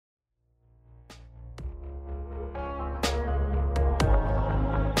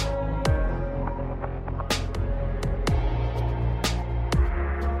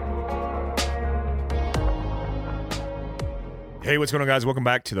Hey, what's going on, guys? Welcome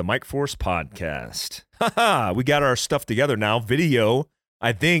back to the Mike Force Podcast. We got our stuff together now. Video.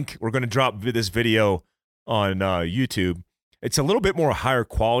 I think we're going to drop this video on YouTube. It's a little bit more higher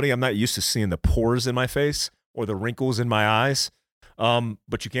quality. I'm not used to seeing the pores in my face or the wrinkles in my eyes.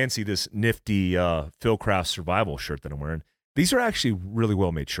 But you can see this nifty Philcraft Survival shirt that I'm wearing. These are actually really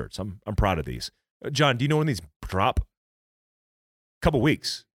well-made shirts. I'm proud of these. John, do you know when these drop? Couple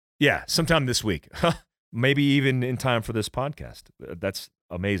weeks. Yeah, sometime this week. Maybe even in time for this podcast. That's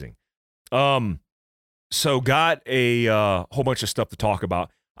amazing. So got a whole bunch of stuff to talk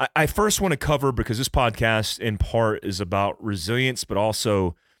about. I first want to cover, because this podcast in part is about resilience, but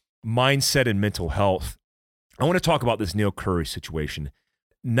also mindset and mental health. I want to talk about this Neil Curry situation,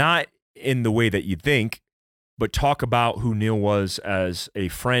 not in the way that you think, but talk about who Neil was as a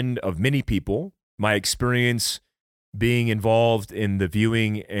friend of many people, my experience being involved in the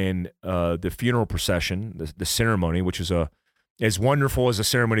viewing and the funeral procession, the ceremony, which is as wonderful as a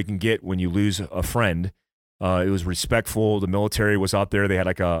ceremony can get when you lose a friend. It was respectful. The military was out there. They had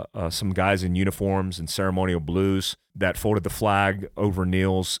like some guys in uniforms and ceremonial blues that folded the flag over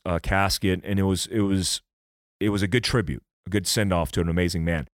Neil's casket, and it was a good tribute, a good send-off to an amazing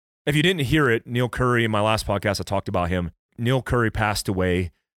man. If you didn't hear it, Neil Curry, in my last podcast, I talked about him. Neil Curry passed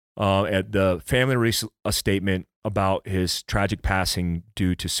away. At the family released a statement about his tragic passing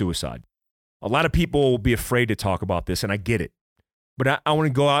due to suicide. A lot of people will be afraid to talk about this, and I get it. But I want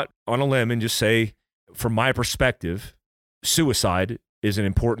to go out on a limb and just say, from my perspective, suicide is an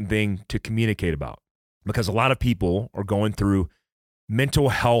important thing to communicate about, because a lot of people are going through mental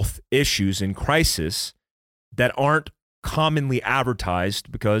health issues in crisis that aren't commonly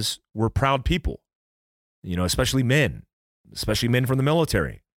advertised, because we're proud people, especially men from the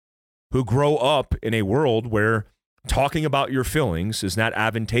military, who grow up in a world where talking about your feelings is not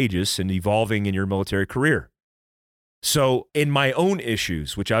advantageous in evolving in your military career. So in my own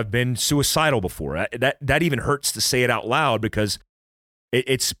issues, which I've been suicidal before, that even hurts to say it out loud, because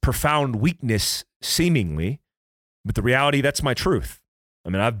it's profound weakness seemingly, but the reality, that's my truth. I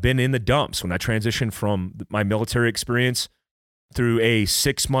mean, I've been in the dumps when I transitioned from my military experience through a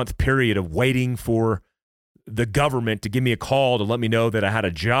 6-month period of waiting for the government to give me a call to let me know that I had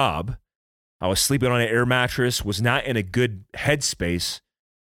a job. I was sleeping on an air mattress, was not in a good headspace,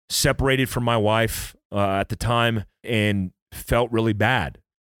 separated from my wife at the time, and felt really bad.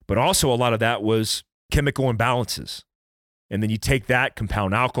 But also a lot of that was chemical imbalances. And then you take that,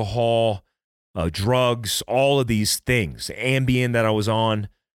 compound alcohol, drugs, all of these things, Ambien that I was on,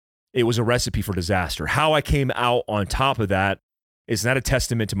 it was a recipe for disaster. How I came out on top of that is not a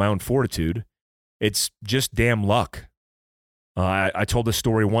testament to my own fortitude. It's just damn luck. I told this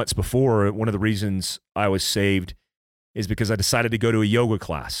story once before. One of the reasons I was saved is because I decided to go to a yoga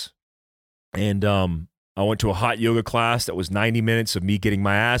class. And I went to a hot yoga class that was 90 minutes of me getting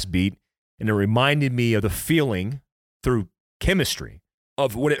my ass beat. And it reminded me of the feeling through chemistry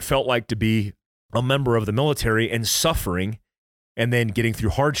of what it felt like to be a member of the military and suffering and then getting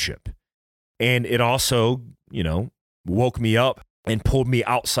through hardship. And it also, woke me up and pulled me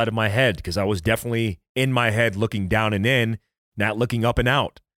outside of my head, because I was definitely in my head looking down and in, not looking up and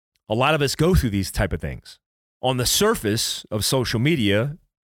out. A lot of us go through these type of things. On the surface of social media,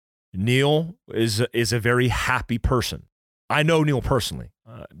 Neil is a very happy person. I know Neil personally.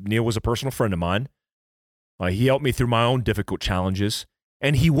 Neil was a personal friend of mine. He helped me through my own difficult challenges,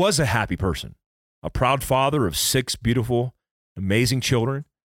 and he was a happy person. A proud father of 6 beautiful, amazing children,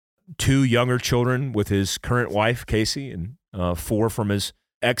 2 younger children with his current wife, Casey, and 4 from his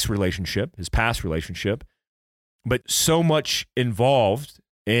ex-relationship, his past relationship, but so much involved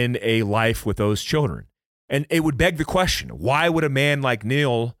in a life with those children. And it would beg the question, why would a man like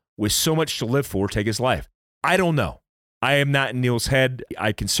Neil, with so much to live for, take his life? I don't know. I am not in Neil's head.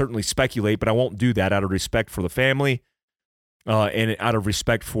 I can certainly speculate, but I won't do that out of respect for the family and out of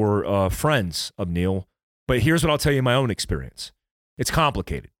respect for friends of Neil. But here's what I'll tell you in my own experience. It's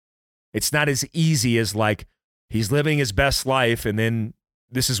complicated. It's not as easy as like he's living his best life and then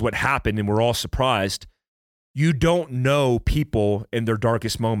this is what happened and we're all surprised. You don't know people in their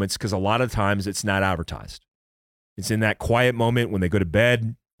darkest moments, because a lot of times it's not advertised. It's in that quiet moment when they go to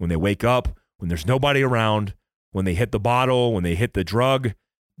bed, when they wake up, when there's nobody around, when they hit the bottle, when they hit the drug.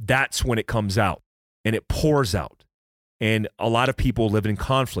 That's when it comes out and it pours out. And a lot of people live in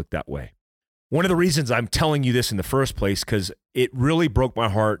conflict that way. One of the reasons I'm telling you this in the first place, because it really broke my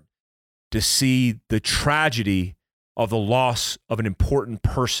heart to see the tragedy of the loss of an important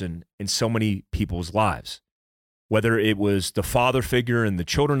person in so many people's lives. Whether it was the father figure in the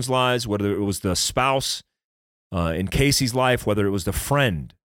children's lives, whether it was the spouse in Casey's life, whether it was the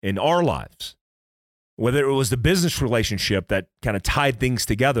friend in our lives. whether it was the business relationship that kind of tied things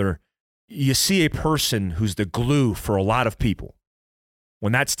together, you see a person who's the glue for a lot of people.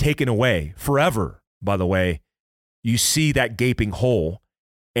 When that's taken away forever, by the way, you see that gaping hole,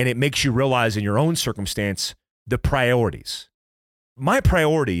 and it makes you realize in your own circumstance the priorities. My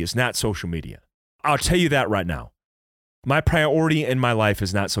priority is not social media. I'll tell you that right now. My priority in my life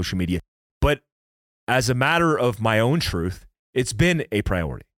is not social media. But as a matter of my own truth, it's been a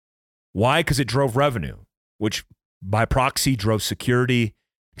priority. Why? Because it drove revenue, which by proxy drove security,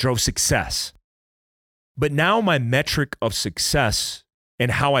 drove success. But now my metric of success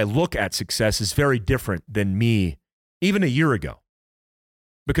and how I look at success is very different than me even a year ago.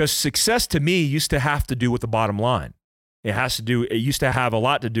 Because success to me used to have to do with the bottom line. It used to have a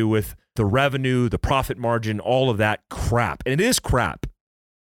lot to do with the revenue, the profit margin, all of that crap. And it is crap.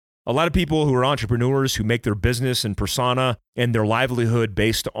 A lot of people who are entrepreneurs who make their business and persona and their livelihood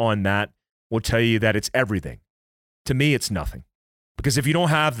based on that will tell you that it's everything. To me, it's nothing. Because if you don't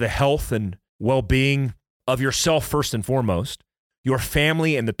have the health and well-being of yourself first and foremost, your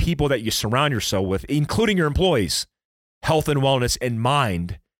family and the people that you surround yourself with, including your employees, health and wellness in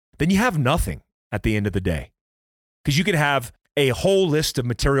mind, then you have nothing at the end of the day. Because you could have a whole list of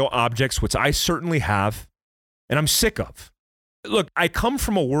material objects, which I certainly have, and I'm sick of. Look, I come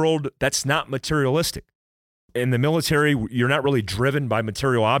from a world that's not materialistic. In the military, you're not really driven by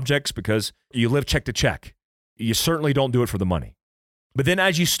material objects because you live check to check. You certainly don't do it for the money. But then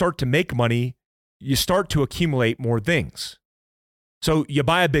as you start to make money, you start to accumulate more things. So you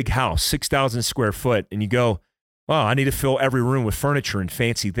buy a big house, 6,000 square foot, and you go, oh, I need to fill every room with furniture and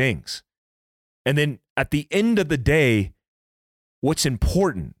fancy things. And then at the end of the day, what's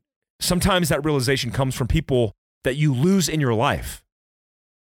important, sometimes that realization comes from people that you lose in your life.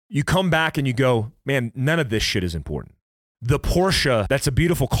 You come back and you go, man, none of this shit is important. The Porsche, that's a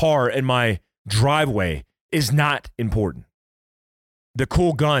beautiful car in my driveway, is not important. The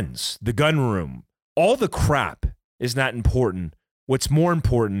cool guns, the gun room, all the crap is not important. What's more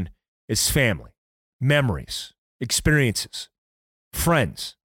important is family, memories, experiences,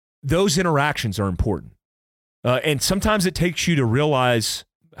 friends. Those interactions are important. And sometimes it takes you to realize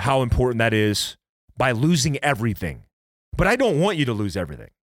how important that is by losing everything. But I don't want you to lose everything.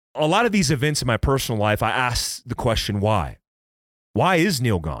 A lot of these events in my personal life, I ask the question, why? Why is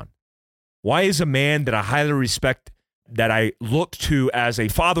Neil gone? Why is a man that I highly respect, that I look to as a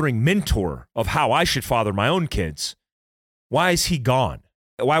fathering mentor of how I should father my own kids, why is he gone?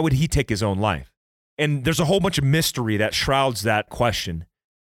 Why would he take his own life? And there's a whole bunch of mystery that shrouds that question.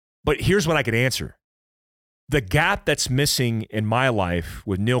 But here's what I could answer. The gap that's missing in my life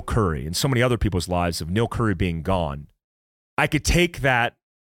with Neil Curry and so many other people's lives of Neil Curry being gone, I could take that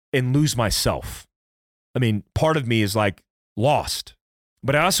and lose myself. I mean, part of me is like lost.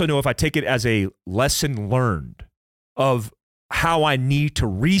 But I also know if I take it as a lesson learned of how I need to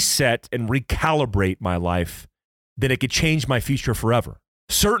reset and recalibrate my life, then it could change my future forever.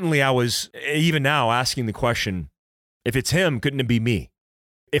 Certainly I was, even now, asking the question, if it's him, couldn't it be me?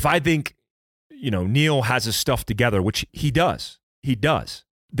 If I think, Neil has his stuff together, which he does,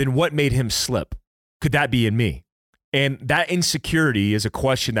 then what made him slip? Could that be in me? And that insecurity is a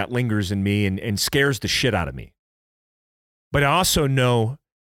question that lingers in me and scares the shit out of me. But I also know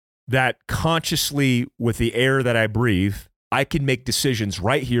that consciously, with the air that I breathe, I can make decisions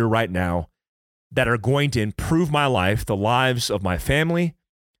right here, right now, that are going to improve my life, the lives of my family,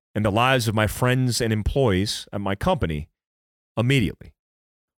 and the lives of my friends and employees at my company immediately.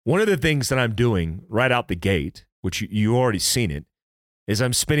 One of the things that I'm doing right out the gate, which you already seen it, is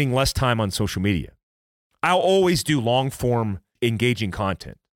I'm spending less time on social media. I'll always do long-form, engaging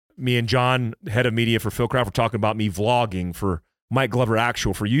content. Me and John, head of media for Fieldcraft, were talking about me vlogging for Mike Glover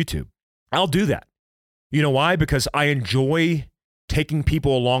Actual for YouTube. I'll do that. You know why? Because I enjoy taking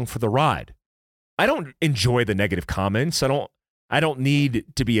people along for the ride. I don't enjoy the negative comments. I don't need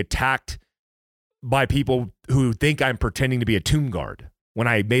to be attacked by people who think I'm pretending to be a tomb guard when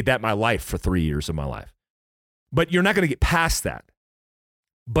I made that my life for 3 years of my life. But you're not going to get past that.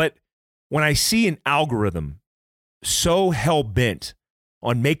 But when I see an algorithm so hell-bent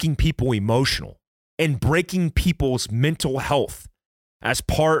on making people emotional and breaking people's mental health as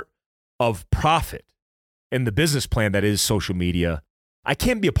part of profit and the business plan that is social media, I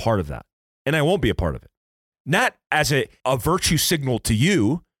can't be a part of that. And I won't be a part of it. Not as a virtue signal to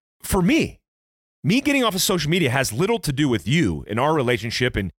you. For me getting off of social media has little to do with you and our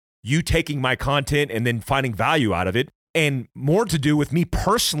relationship and you taking my content and then finding value out of it, and more to do with me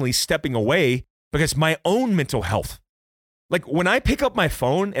personally stepping away because my own mental health. Like when I pick up my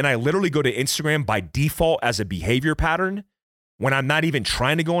phone and I literally go to Instagram by default as a behavior pattern, when I'm not even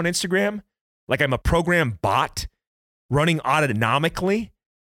trying to go on Instagram, like I'm a program bot running autonomically,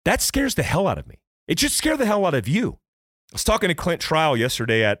 that scares the hell out of me. It should scare the hell out of you. I was talking to Clint Trial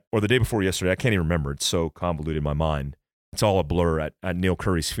yesterday or the day before yesterday. I can't even remember. It's so convoluted in my mind. It's all a blur at Neil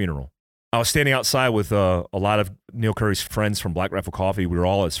Curry's funeral. I was standing outside with a lot of Neil Curry's friends from Black Rifle Coffee. We were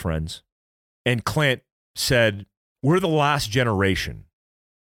all his friends. And Clint said, we're the last generation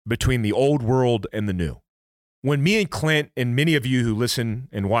between the old world and the new. When me and Clint and many of you who listen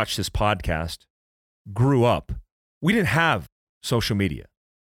and watch this podcast grew up, we didn't have social media.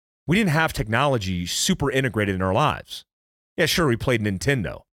 We didn't have technology super integrated in our lives. Yeah, sure, we played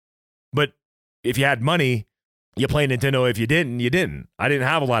Nintendo. But if you had money, you played Nintendo. If you didn't, you didn't. I didn't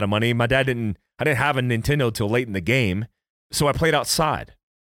have a lot of money. I didn't have a Nintendo till late in the game. So I played outside.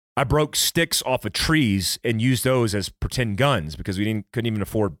 I broke sticks off of trees and used those as pretend guns because we couldn't even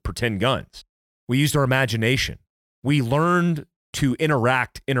afford pretend guns. We used our imagination. We learned to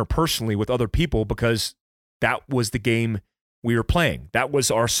interact interpersonally with other people because that was the game we were playing. That was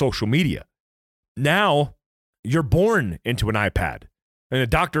our social media. Now, you're born into an iPad, and a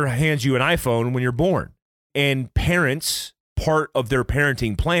doctor hands you an iPhone when you're born. And parents, part of their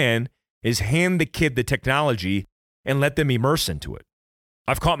parenting plan is hand the kid the technology and let them immerse into it.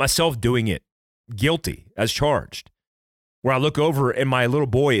 I've caught myself doing it, guilty as charged, where I look over and my little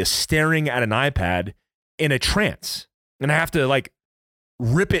boy is staring at an iPad in a trance. And I have to like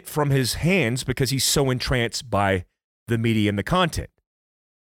rip it from his hands because he's so entranced by the media and the content.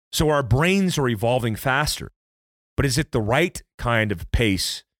 So our brains are evolving faster. But is it the right kind of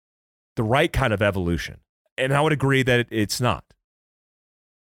pace, the right kind of evolution? And I would agree that it's not.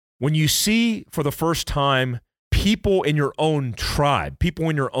 When you see for the first time people in your own tribe, people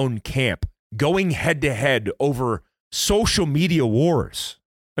in your own camp going head to head over social media wars.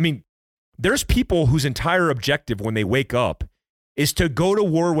 I mean, there's people whose entire objective when they wake up is to go to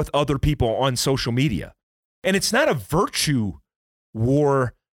war with other people on social media. And it's not a virtue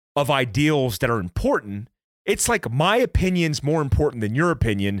war of ideals that are important. It's like my opinion's more important than your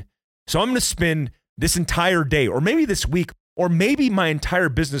opinion. So I'm going to spend this entire day, or maybe this week, or maybe my entire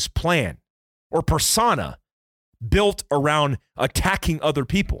business plan or persona built around attacking other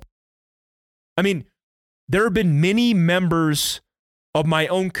people. I mean, there have been many members of my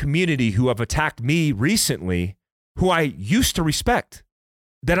own community who have attacked me recently who I used to respect.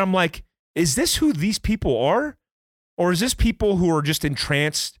 That I'm like, is this who these people are? Or is this people who are just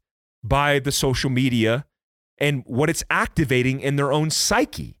entranced by the social media and what it's activating in their own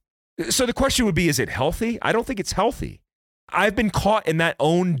psyche? So the question would be, is it healthy? I don't think it's healthy. I've been caught in that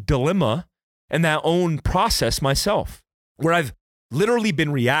own dilemma and that own process myself, where I've literally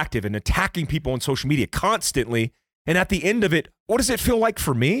been reactive and attacking people on social media constantly. And at the end of it, what does it feel like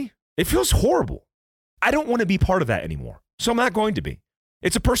for me? It feels horrible. I don't want to be part of that anymore. So I'm not going to be.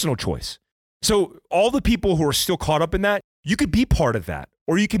 It's a personal choice. So all the people who are still caught up in that, you could be part of that,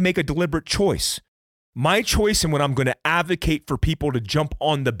 or you can make a deliberate choice. My choice and what I'm going to advocate for people to jump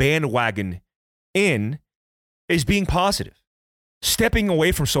on the bandwagon in is being positive, stepping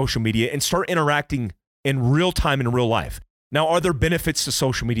away from social media and start interacting in real time in real life. Now, are there benefits to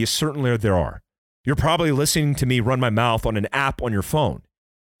social media? Certainly there are. You're probably listening to me run my mouth on an app on your phone.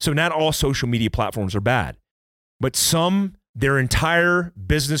 So not all social media platforms are bad, but some, their entire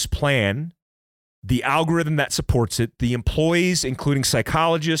business plan, the algorithm that supports it, the employees, including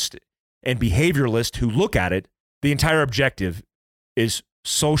psychologists and behavioralists who look at it, the entire objective is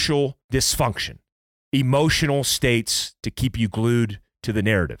social dysfunction, emotional states to keep you glued to the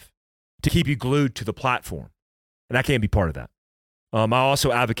narrative, to keep you glued to the platform. And I can't be part of that. I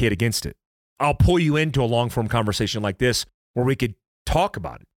also advocate against it. I'll pull you into a long-form conversation like this where we could talk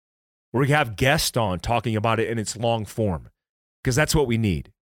about it, where we could have guests on talking about it in its long form, because that's what we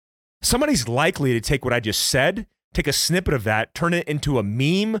need. Somebody's likely to take what I just said, take a snippet of that, turn it into a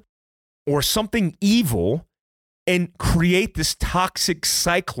meme or something evil, and create this toxic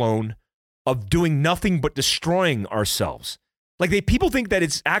cyclone of doing nothing but destroying ourselves. Like people think that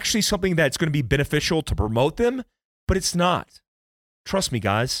it's actually something that's going to be beneficial to promote them, but it's not. Trust me,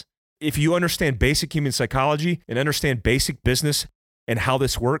 guys. If you understand basic human psychology and understand basic business and how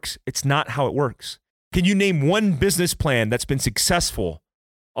this works, it's not how it works. Can you name one business plan that's been successful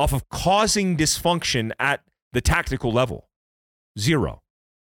off of causing dysfunction at the tactical level? Zero.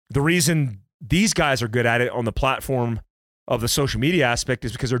 The reason these guys are good at it on the platform of the social media aspect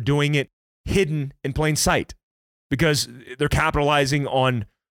is because they're doing it hidden in plain sight, because they're capitalizing on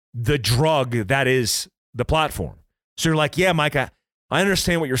the drug that is the platform. So you're like, yeah, Mike, I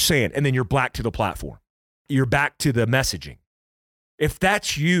understand what you're saying. And then you're back to the platform. You're back to the messaging. If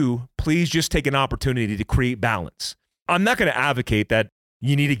that's you, please just take an opportunity to create balance. I'm not going to advocate that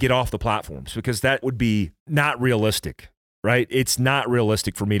you need to get off the platforms because that would be not realistic, right? It's not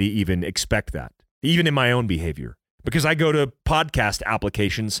realistic for me to even expect that, even in my own behavior, because I go to podcast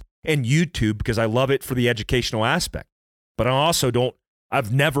applications and YouTube because I love it for the educational aspect. But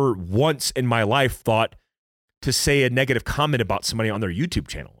I've never once in my life thought to say a negative comment about somebody on their YouTube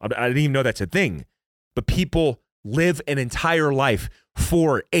channel. I didn't even know that's a thing. But people live an entire life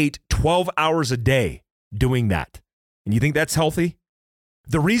 4, 8, 12 hours a day doing that. And you think that's healthy?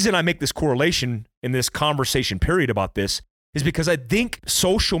 The reason I make this correlation in this conversation period about this is because I think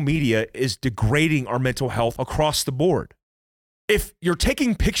social media is degrading our mental health across the board. If you're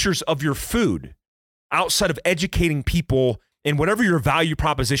taking pictures of your food outside of educating people in whatever your value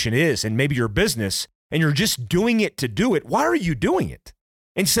proposition is, and maybe your business, and you're just doing it to do it, why are you doing it?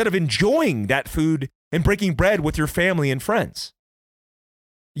 Instead of enjoying that food and breaking bread with your family and friends.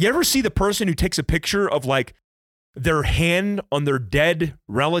 You ever see the person who takes a picture of like their hand on their dead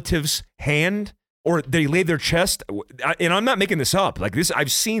relative's hand, or they lay their chest? And I'm not making this up. Like this,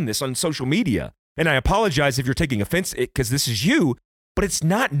 I've seen this on social media, and I apologize if you're taking offense because this is you, but it's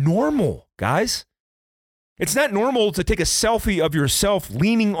not normal, guys. It's not normal to take a selfie of yourself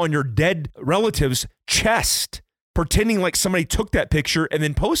leaning on your dead relative's chest, pretending like somebody took that picture and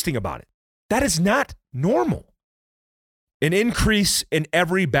then posting about it. That is not normal. An increase in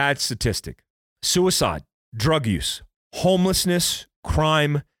every bad statistic: suicide, drug use, homelessness,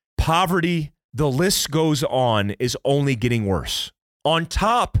 crime, poverty, the list goes on, is only getting worse. On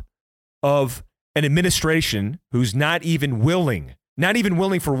top of an administration who's not even willing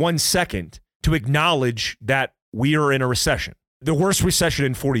for 1 second to acknowledge that we are in a recession, the worst recession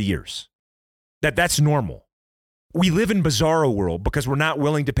in 40 years, that's normal. We live in bizarro world because we're not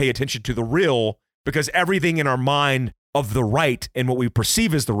willing to pay attention to the real, because everything in our mind of the right and what we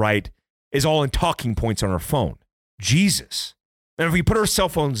perceive as the right is all in talking points on our phone. Jesus. And if we put our cell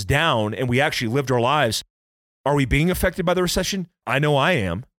phones down and we actually lived our lives, are we being affected by the recession? I know I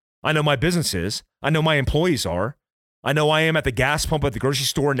am. I know my business is. I know my employees are. I know I am at the gas pump, at the grocery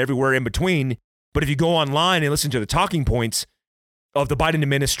store, and everywhere in between. But if you go online and listen to the talking points of the Biden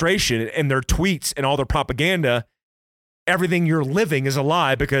administration and their tweets and all their propaganda, everything you're living is a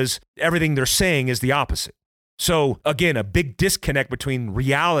lie because everything they're saying is the opposite. So again, a big disconnect between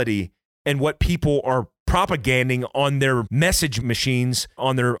reality and what people are propaganding on their message machines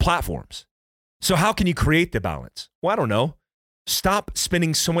on their platforms. So how can you create the balance? Well, I don't know. Stop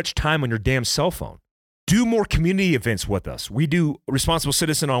spending so much time on your damn cell phone. Do more community events with us. We do Responsible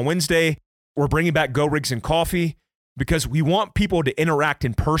Citizen on Wednesday. We're bringing back Go Rigs and Coffee because we want people to interact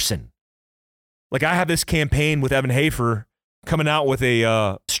in person. Like I have this campaign with Evan Hafer coming out with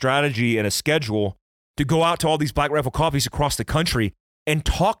a strategy and a schedule to go out to all these Black Rifle Coffees across the country and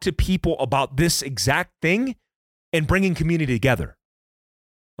talk to people about this exact thing and bringing community together.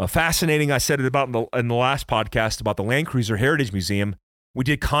 Fascinating, I said it about in the last podcast about the Land Cruiser Heritage Museum. We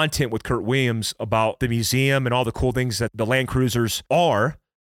did content with Kurt Williams about the museum and all the cool things that the Land Cruisers are,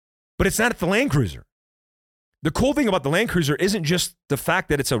 but it's not the Land Cruiser. The cool thing about the Land Cruiser isn't just the fact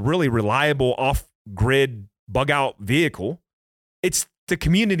that it's a really reliable off-grid bug-out vehicle. It's the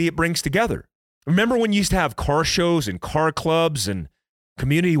community it brings together. Remember when you used to have car shows and car clubs and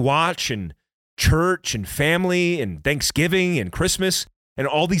community watch and church and family and Thanksgiving and Christmas and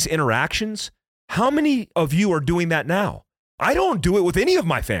all these interactions? How many of you are doing that now? I don't do it with any of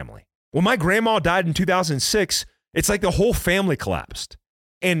my family. When my grandma died in 2006, it's like the whole family collapsed.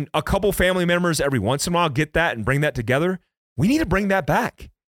 And a couple family members every once in a while get that and bring that together. We need to bring that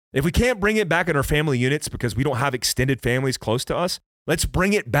back. If we can't bring it back in our family units because we don't have extended families close to us, let's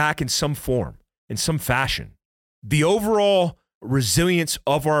bring it back in some form, in some fashion. The overall resilience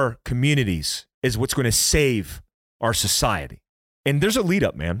of our communities is what's going to save our society. And there's a lead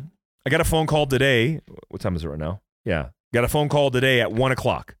up, man. I got a phone call today. What time is it right now? Yeah. Got a phone call today at 1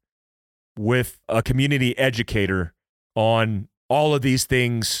 o'clock with a community educator on all of these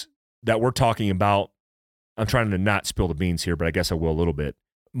things that we're talking about. I'm trying to not spill the beans here, but I guess I will a little bit.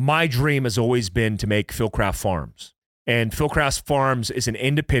 My dream has always been to make Philcraft Farms. And Philcraft Farms is an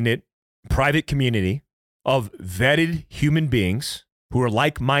independent, private community of vetted human beings who are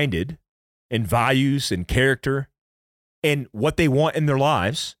like-minded in values and character and what they want in their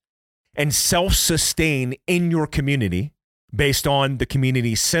lives, and self-sustain in your community based on the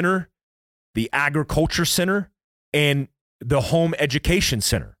community center, the agriculture center, and the home education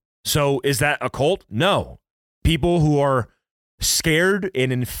center. So is that a cult? No. People who are scared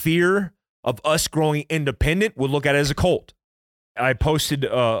and in fear of us growing independent would look at it as a cult. I posted,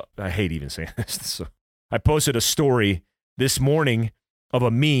 I hate even saying this. I posted a story this morning of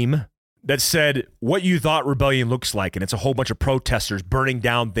a meme that said what you thought rebellion looks like, and it's a whole bunch of protesters burning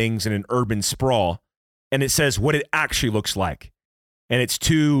down things in an urban sprawl, and it says what it actually looks like. And it's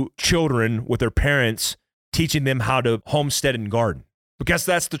two children with their parents teaching them how to homestead and garden, because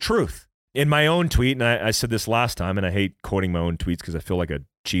that's the truth. In my own tweet, and I said this last time, and I hate quoting my own tweets because I feel like a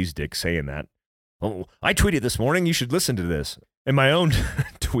cheese dick saying that. Oh, I tweeted this morning, you should listen to this. In my own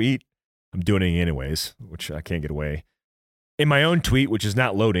tweet, I'm doing it anyways, which I can't get away. In my own tweet, which is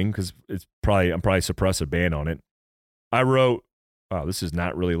not loading because I'm probably suppress a ban on it, I wrote, "Wow, this is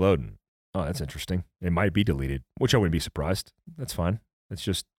not really loading. Oh, that's interesting. It might be deleted," which I wouldn't be surprised. That's fine.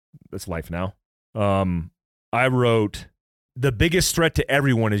 That's life now. I wrote, "The biggest threat to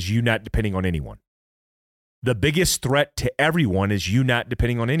everyone is you not depending on anyone. The biggest threat to everyone is you not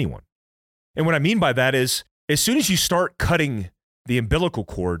depending on anyone." And what I mean by that is, as soon as you start cutting the umbilical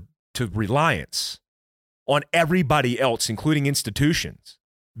cord to reliance on everybody else, including institutions,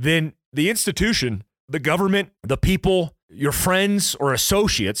 then the institution, the government, the people, your friends or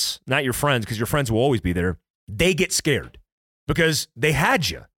associates, not your friends, because your friends will always be there, they get scared because they had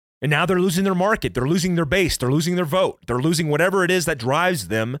you. And now they're losing their market. They're losing their base. They're losing their vote. They're losing whatever it is that drives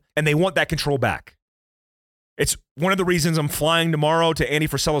them, and they want that control back. It's one of the reasons I'm flying tomorrow to Andy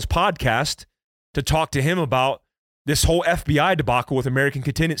Frisella's podcast to talk to him about this whole FBI debacle with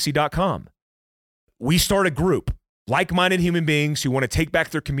AmericanContingency.com. We start a group, like-minded human beings who want to take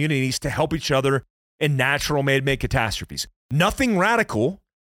back their communities to help each other in natural man-made catastrophes. Nothing radical,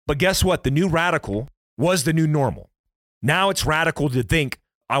 but guess what? The new radical was the new normal. Now it's radical to think,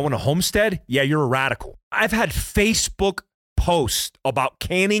 I want a homestead? Yeah, you're a radical. I've had Facebook posts about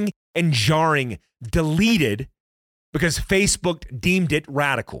canning and jarring deleted because Facebook deemed it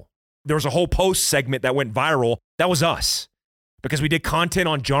radical. There was a whole post segment that went viral. That was us because we did content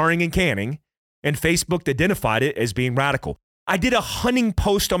on jarring and canning, and Facebook identified it as being radical. I did a hunting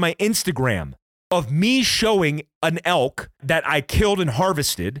post on my Instagram of me showing an elk that I killed and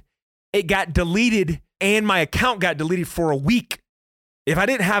harvested. It got deleted, and my account got deleted for a week. If I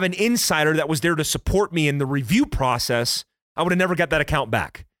didn't have an insider that was there to support me in the review process, I would have never got that account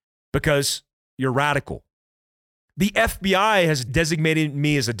back because you're radical. The FBI has designated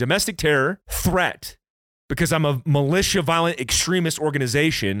me as a domestic terror threat because I'm a militia violent extremist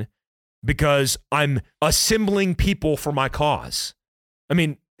organization because I'm assembling people for my cause. I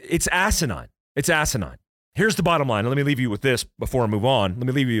mean, it's asinine. It's asinine. Here's the bottom line. Let me leave you with this before I move on. Let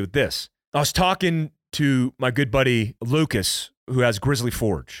me leave you with this. I was talking to my good buddy Lucas, who has Grizzly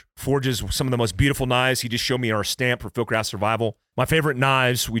Forge. Forges some of the most beautiful knives. He just showed me our stamp for Fieldcraft Survival. My favorite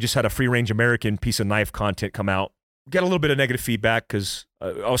knives, we just had a Free Range American piece of knife content come out. Got a little bit of negative feedback because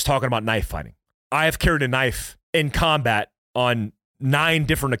I was talking about knife fighting. I have carried a knife in combat on 9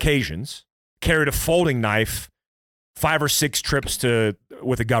 different occasions, carried a folding knife 5 or 6 trips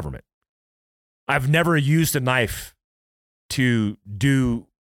with the government. I've never used a knife to do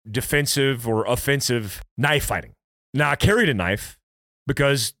defensive or offensive knife fighting. Now, I carried a knife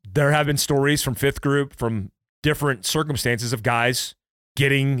because there have been stories from 5th Group, from different circumstances of guys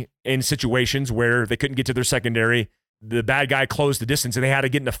getting in situations where they couldn't get to their secondary. The bad guy closed the distance and they had to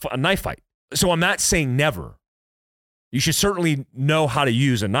get in a knife fight. So I'm not saying never. You should certainly know how to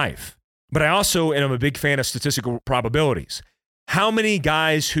use a knife. But I also am a big fan of statistical probabilities. How many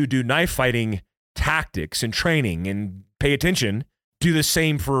guys who do knife fighting tactics and training and pay attention do the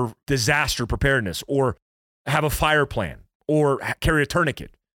same for disaster preparedness or have a fire plan or carry a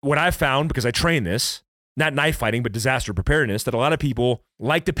tourniquet? What I've found, because I train this, not knife fighting, but disaster preparedness, that a lot of people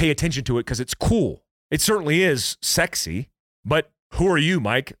like to pay attention to it because it's cool. It certainly is sexy, but who are you,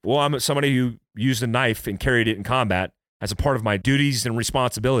 Mike? Well, I'm somebody who used a knife and carried it in combat as a part of my duties and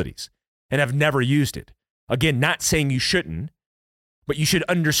responsibilities, and I've never used it. Again, not saying you shouldn't, but you should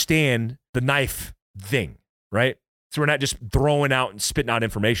understand the knife thing, right? So we're not just throwing out and spitting out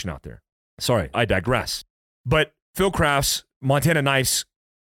information out there. Sorry, I digress. But Fieldcraft's Montana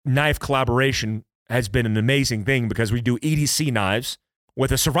knife collaboration has been an amazing thing because we do EDC knives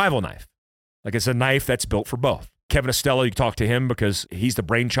with a survival knife. Like it's a knife that's built for both. Kevin Estella, you can talk to him because he's the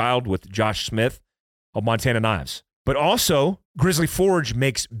brainchild with Josh Smith of Montana Knives. But also, Grizzly Forge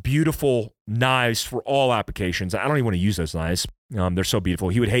makes beautiful knives for all applications. I don't even want to use those knives. They're so beautiful.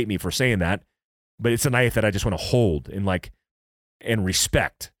 He would hate me for saying that, but it's a knife that I just want to hold and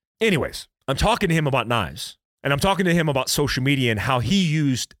respect. Anyways, I'm talking to him about knives, and I'm talking to him about social media and how he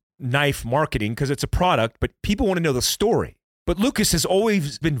used knife marketing because it's a product, but people want to know the story. But Lucas has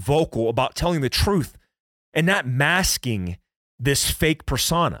always been vocal about telling the truth and not masking this fake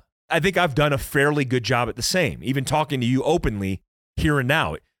persona. I think I've done a fairly good job at the same, even talking to you openly here and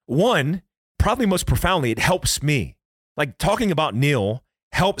now. One, probably most profoundly, it helps me. Like talking about Neil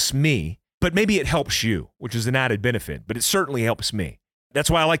helps me, but maybe it helps you, which is an added benefit, but it certainly helps me. That's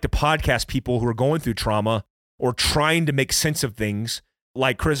why I like to podcast people who are going through trauma or trying to make sense of things,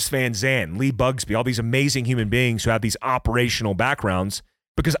 like Chris Van Zandt, Lee Bugsby, all these amazing human beings who have these operational backgrounds,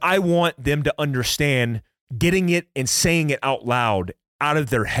 because I want them to understand getting it and saying it out loud out of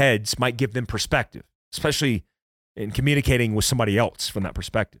their heads might give them perspective, especially in communicating with somebody else from that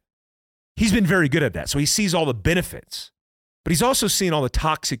perspective. He's been very good at that. So he sees all the benefits, but he's also seen all the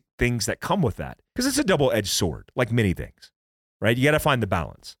toxic things that come with that, because it's a double-edged sword, like many things, right? You got to find the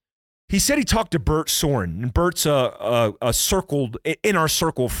balance. He said he talked to Bert Soren, and Bert's a in our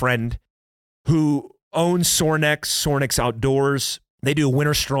circle friend who owns Sornex Outdoors. They do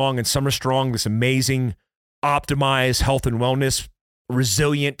Winter Strong and Summer Strong, this amazing optimized health and wellness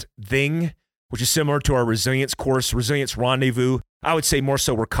resilient thing, which is similar to our resilience course, Resilience Rendezvous. I would say more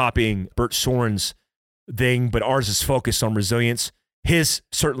so we're copying Bert Soren's thing, but ours is focused on resilience. His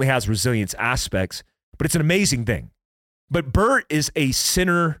certainly has resilience aspects, but it's an amazing thing. But Bert is a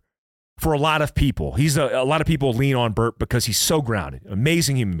center for a lot of people. A lot of people lean on Bert because he's so grounded,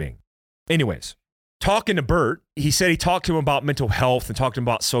 amazing human being. Anyways, talking to Bert, he said he talked to him about mental health and talked to him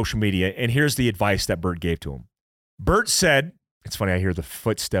about social media, and here's the advice that Bert gave to him. Bert said, it's funny, I hear the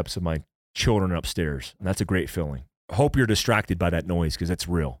footsteps of my children upstairs, and that's a great feeling. I hope you're distracted by that noise because it's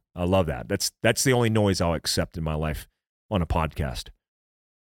real. I love that. That's the only noise I'll accept in my life on a podcast.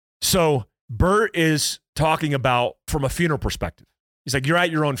 So Bert is talking about from a funeral perspective. He's like, you're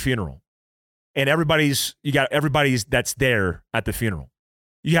at your own funeral, and everybody's that's there at the funeral.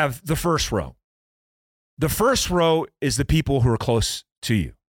 You have the first row. The first row is the people who are close to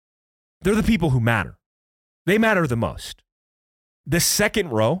you. They're the people who matter. They matter the most. The second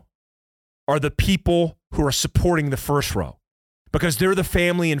row are the people who are supporting the first row, because they're the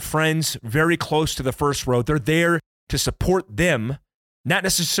family and friends very close to the first row. They're there to support them, not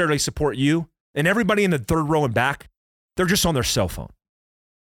necessarily support you. And everybody in the third row and back, they're just on their cell phone.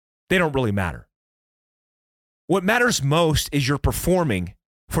 They don't really matter. What matters most is you're performing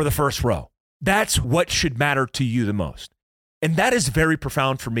for the first row. That's what should matter to you the most. And that is very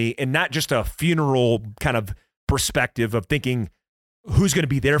profound for me, and not just a funeral kind of perspective of thinking who's going to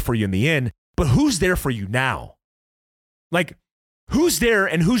be there for you in the end, but who's there for you now. Like, who's there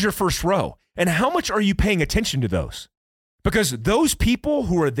and who's your first row? And how much are you paying attention to those? Because those people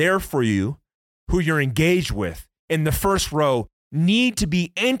who are there for you, who you're engaged with in the first row, need to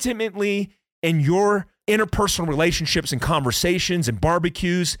be intimately in your interpersonal relationships and conversations and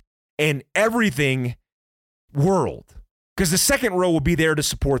barbecues and everything world. Because the second row will be there to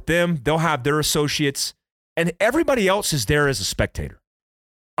support them. They'll have their associates, and everybody else is there as a spectator.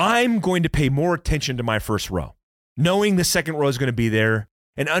 I'm going to pay more attention to my first row, knowing the second row is going to be there,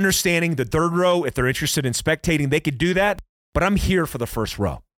 and understanding the third row, if they're interested in spectating, they could do that, but I'm here for the first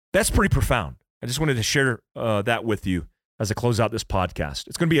row. That's pretty profound. I just wanted to share that with you as I close out this podcast.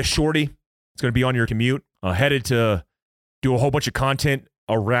 It's going to be a shorty. It's going to be on your commute. Headed to do a whole bunch of content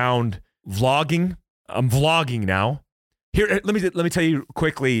around vlogging. I'm vlogging now. Here, let me tell you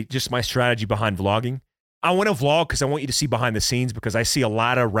quickly just my strategy behind vlogging. I want to vlog because I want you to see behind the scenes, because I see a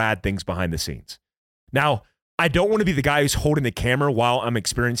lot of rad things behind the scenes. Now, I don't want to be the guy who's holding the camera while I'm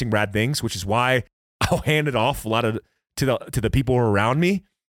experiencing rad things, which is why I'll hand it off to the people around me.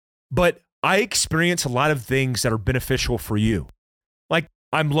 But I experience a lot of things that are beneficial for you. Like,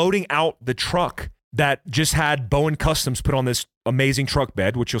 I'm loading out the truck that just had Bowen Customs put on this amazing truck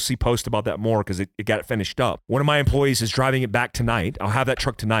bed, which you'll see post about that more because it got finished up. One of my employees is driving it back tonight. I'll have that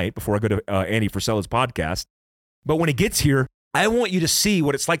truck tonight before I go to Andy Frisella's podcast. But when it gets here, I want you to see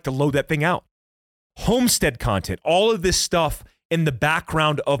what it's like to load that thing out. Homestead content, all of this stuff in the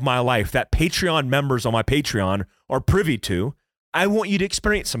background of my life that Patreon members on my Patreon are privy to. I want you to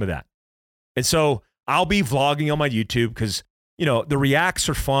experience some of that. And so I'll be vlogging on my YouTube because, you know, the reacts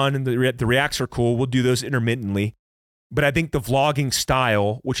are fun and the reacts are cool. We'll do those intermittently. But I think the vlogging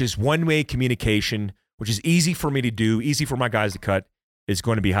style, which is one-way communication, which is easy for me to do, easy for my guys to cut, is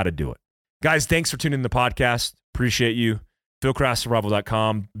going to be how to do it. Guys, thanks for tuning in to the podcast. Appreciate you.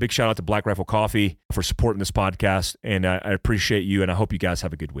 PhilCraftSurvival.com. Big shout out to Black Rifle Coffee for supporting this podcast. And I appreciate you, and I hope you guys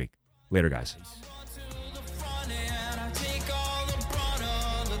have a good week. Later, guys.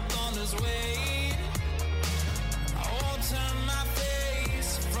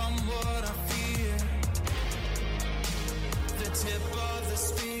 Tip